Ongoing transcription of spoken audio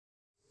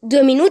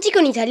2 minuti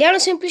con italiano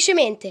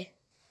semplicemente.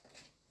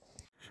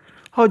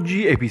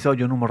 Oggi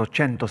episodio numero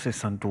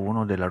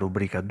 161 della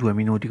rubrica 2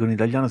 minuti con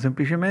italiano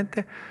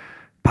semplicemente.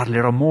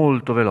 Parlerò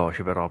molto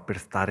veloce però per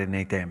stare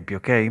nei tempi,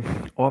 ok?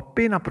 Ho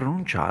appena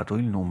pronunciato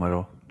il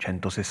numero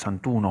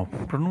 161,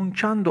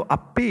 pronunciando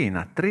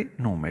appena 3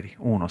 numeri,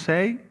 1,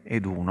 6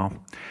 ed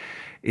 1.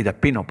 Ed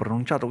appena ho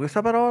pronunciato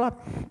questa parola,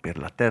 per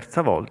la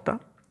terza volta,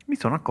 mi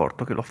sono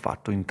accorto che l'ho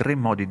fatto in 3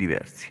 modi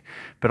diversi.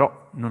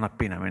 Però non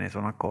appena me ne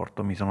sono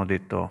accorto mi sono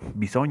detto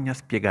bisogna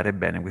spiegare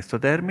bene questo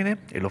termine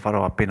e lo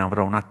farò appena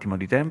avrò un attimo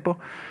di tempo.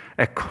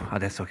 Ecco,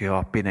 adesso che ho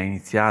appena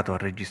iniziato a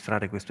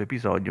registrare questo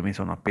episodio mi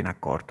sono appena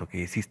accorto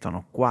che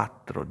esistono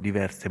 4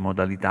 diverse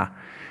modalità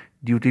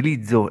di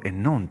utilizzo e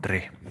non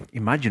 3.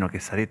 Immagino che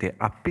sarete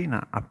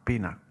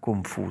appena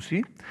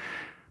confusi,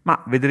 ma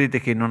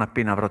vedrete che non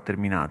appena avrò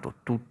terminato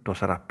tutto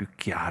sarà più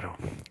chiaro.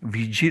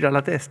 Vi gira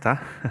la testa?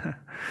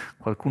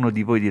 Qualcuno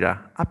di voi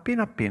dirà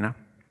appena.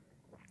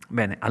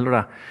 Bene,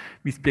 allora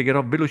vi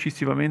spiegherò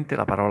velocissimamente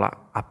la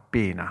parola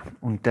appena,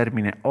 un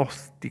termine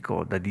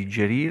ostico da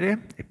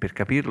digerire e per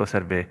capirlo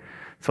serve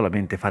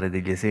solamente fare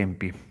degli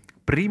esempi.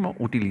 Primo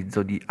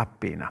utilizzo di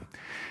appena.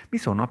 Mi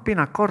sono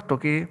appena accorto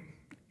che,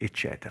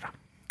 eccetera.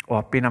 Ho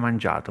appena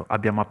mangiato,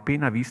 abbiamo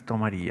appena visto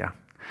Maria,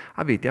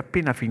 avete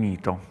appena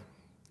finito,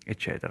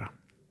 eccetera.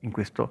 In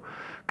questo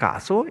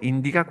caso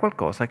indica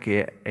qualcosa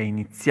che è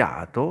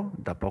iniziato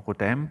da poco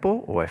tempo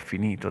o è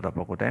finito da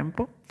poco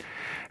tempo,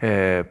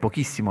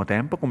 pochissimo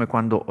tempo, come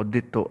quando ho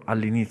detto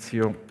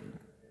all'inizio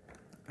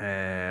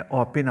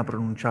ho appena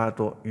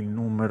pronunciato il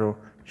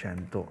numero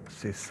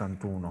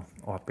 161.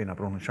 Ho appena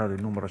pronunciato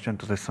il numero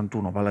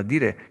 161, vale a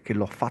dire che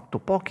l'ho fatto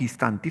pochi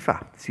istanti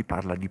fa. Si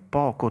parla di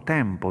poco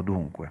tempo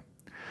dunque.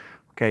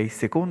 Ok?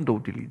 Secondo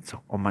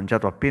utilizzo. Ho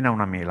mangiato appena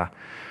una mela.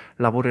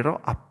 Lavorerò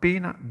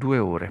appena 2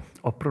 ore.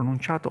 Ho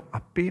pronunciato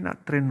appena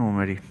 3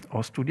 numeri.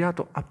 Ho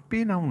studiato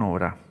appena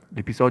un'ora.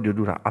 L'episodio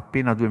dura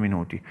appena 2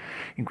 minuti.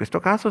 In questo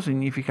caso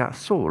significa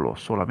solo,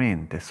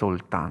 solamente,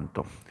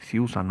 soltanto. Si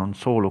usa non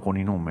solo con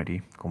i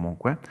numeri,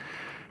 comunque.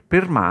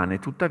 Permane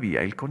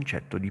tuttavia il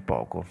concetto di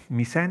poco.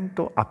 Mi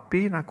sento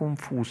appena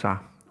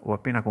confusa o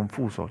appena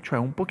confuso, cioè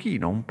un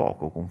pochino, un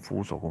poco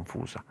confuso,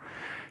 confusa.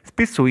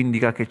 Spesso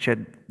indica che c'è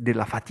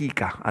della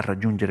fatica a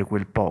raggiungere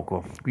quel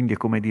poco, quindi è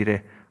come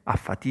dire a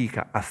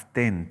fatica, a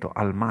stento,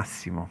 al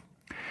massimo.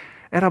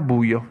 Era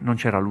buio, non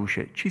c'era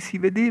luce, ci si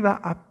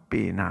vedeva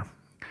appena.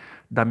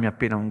 Dammi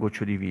appena un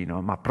goccio di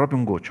vino, ma proprio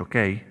un goccio,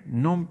 ok?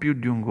 Non più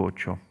di un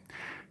goccio.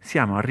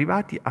 Siamo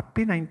arrivati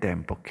appena in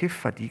tempo, che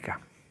fatica.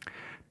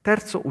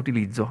 Terzo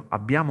utilizzo,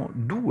 abbiamo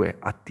 2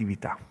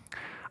 attività.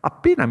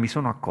 Appena mi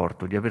sono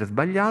accorto di aver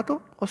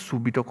sbagliato, ho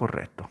subito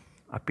corretto.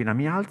 Appena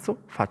mi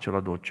alzo, faccio la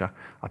doccia.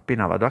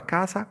 Appena vado a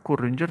casa,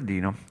 corro in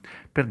giardino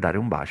per dare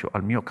un bacio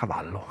al mio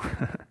cavallo.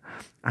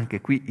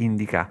 Anche qui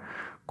indica,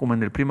 come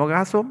nel primo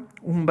caso,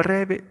 un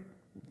breve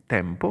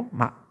tempo,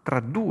 ma tra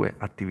 2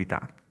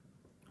 attività.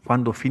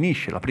 Quando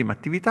finisce la prima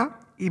attività,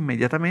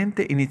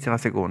 immediatamente inizia la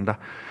seconda.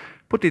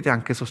 Potete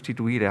anche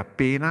sostituire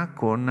appena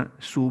con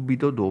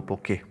subito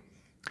dopo che.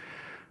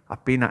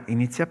 Appena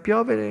inizia a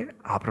piovere,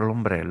 apro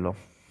l'ombrello.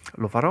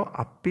 Lo farò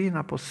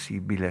appena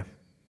possibile.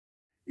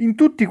 In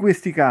tutti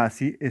questi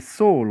casi, e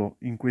solo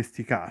in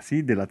questi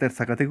casi della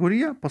terza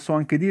categoria, posso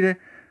anche dire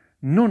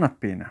non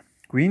appena.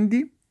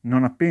 Quindi,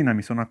 non appena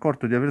mi sono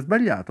accorto di aver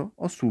sbagliato,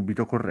 ho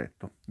subito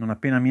corretto. Non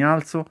appena mi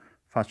alzo,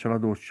 faccio la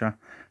doccia.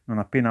 Non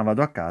appena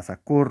vado a casa,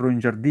 corro in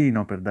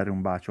giardino per dare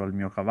un bacio al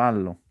mio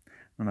cavallo.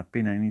 Non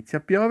appena inizia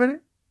a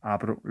piovere,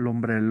 apro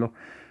l'ombrello.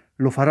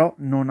 Lo farò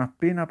non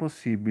appena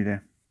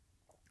possibile.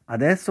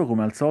 Adesso,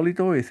 come al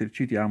solito,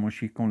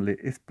 esercitiamoci con le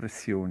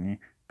espressioni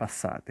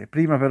passate.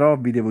 Prima però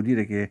vi devo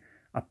dire che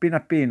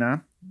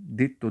appena,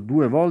 detto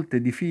 2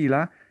 volte di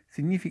fila,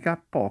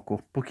 significa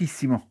poco,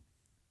 pochissimo,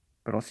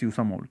 però si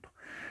usa molto.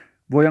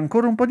 Vuoi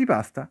ancora un po' di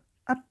pasta?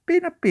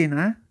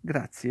 Appena,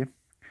 Grazie.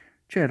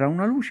 C'era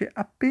una luce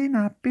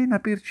appena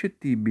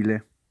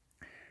percettibile.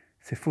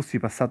 Se fossi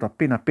passato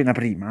appena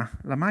prima,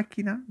 la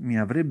macchina mi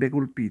avrebbe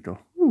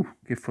colpito.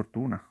 Che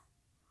fortuna.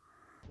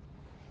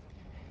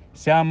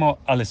 Siamo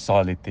alle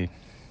soliti.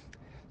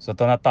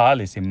 Sotto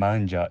Natale si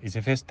mangia e si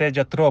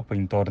festeggia troppo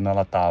intorno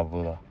alla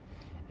tavola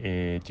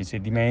e ci si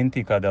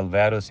dimentica del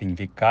vero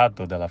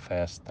significato della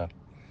festa.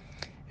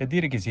 E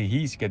dire che si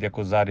rischia di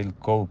accusare il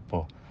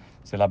colpo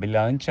se la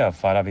bilancia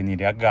farà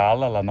venire a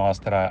galla la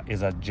nostra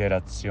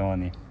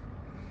esagerazione.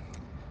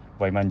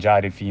 Vuoi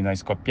mangiare fino a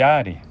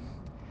scoppiare?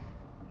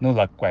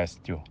 Nulla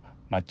questo,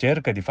 ma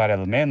cerca di fare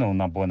almeno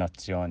una buona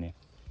azione.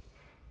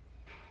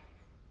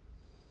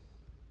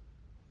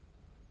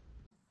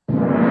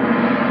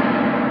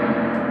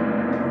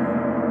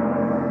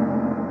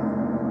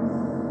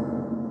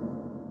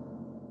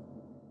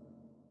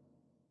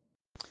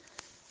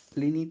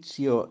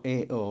 L'inizio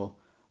e/o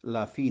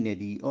la fine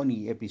di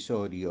ogni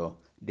episodio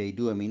dei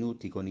 2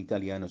 minuti con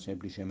italiano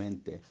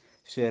semplicemente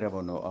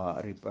servono a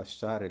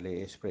ripassare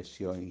le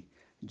espressioni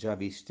già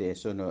viste e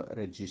sono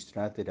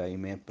registrate dai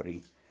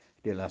membri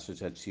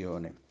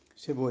dell'associazione.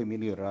 Se vuoi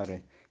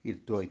migliorare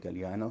il tuo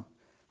italiano,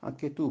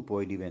 Anche tu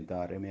puoi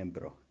diventare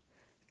membro.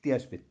 Ti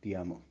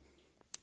aspettiamo.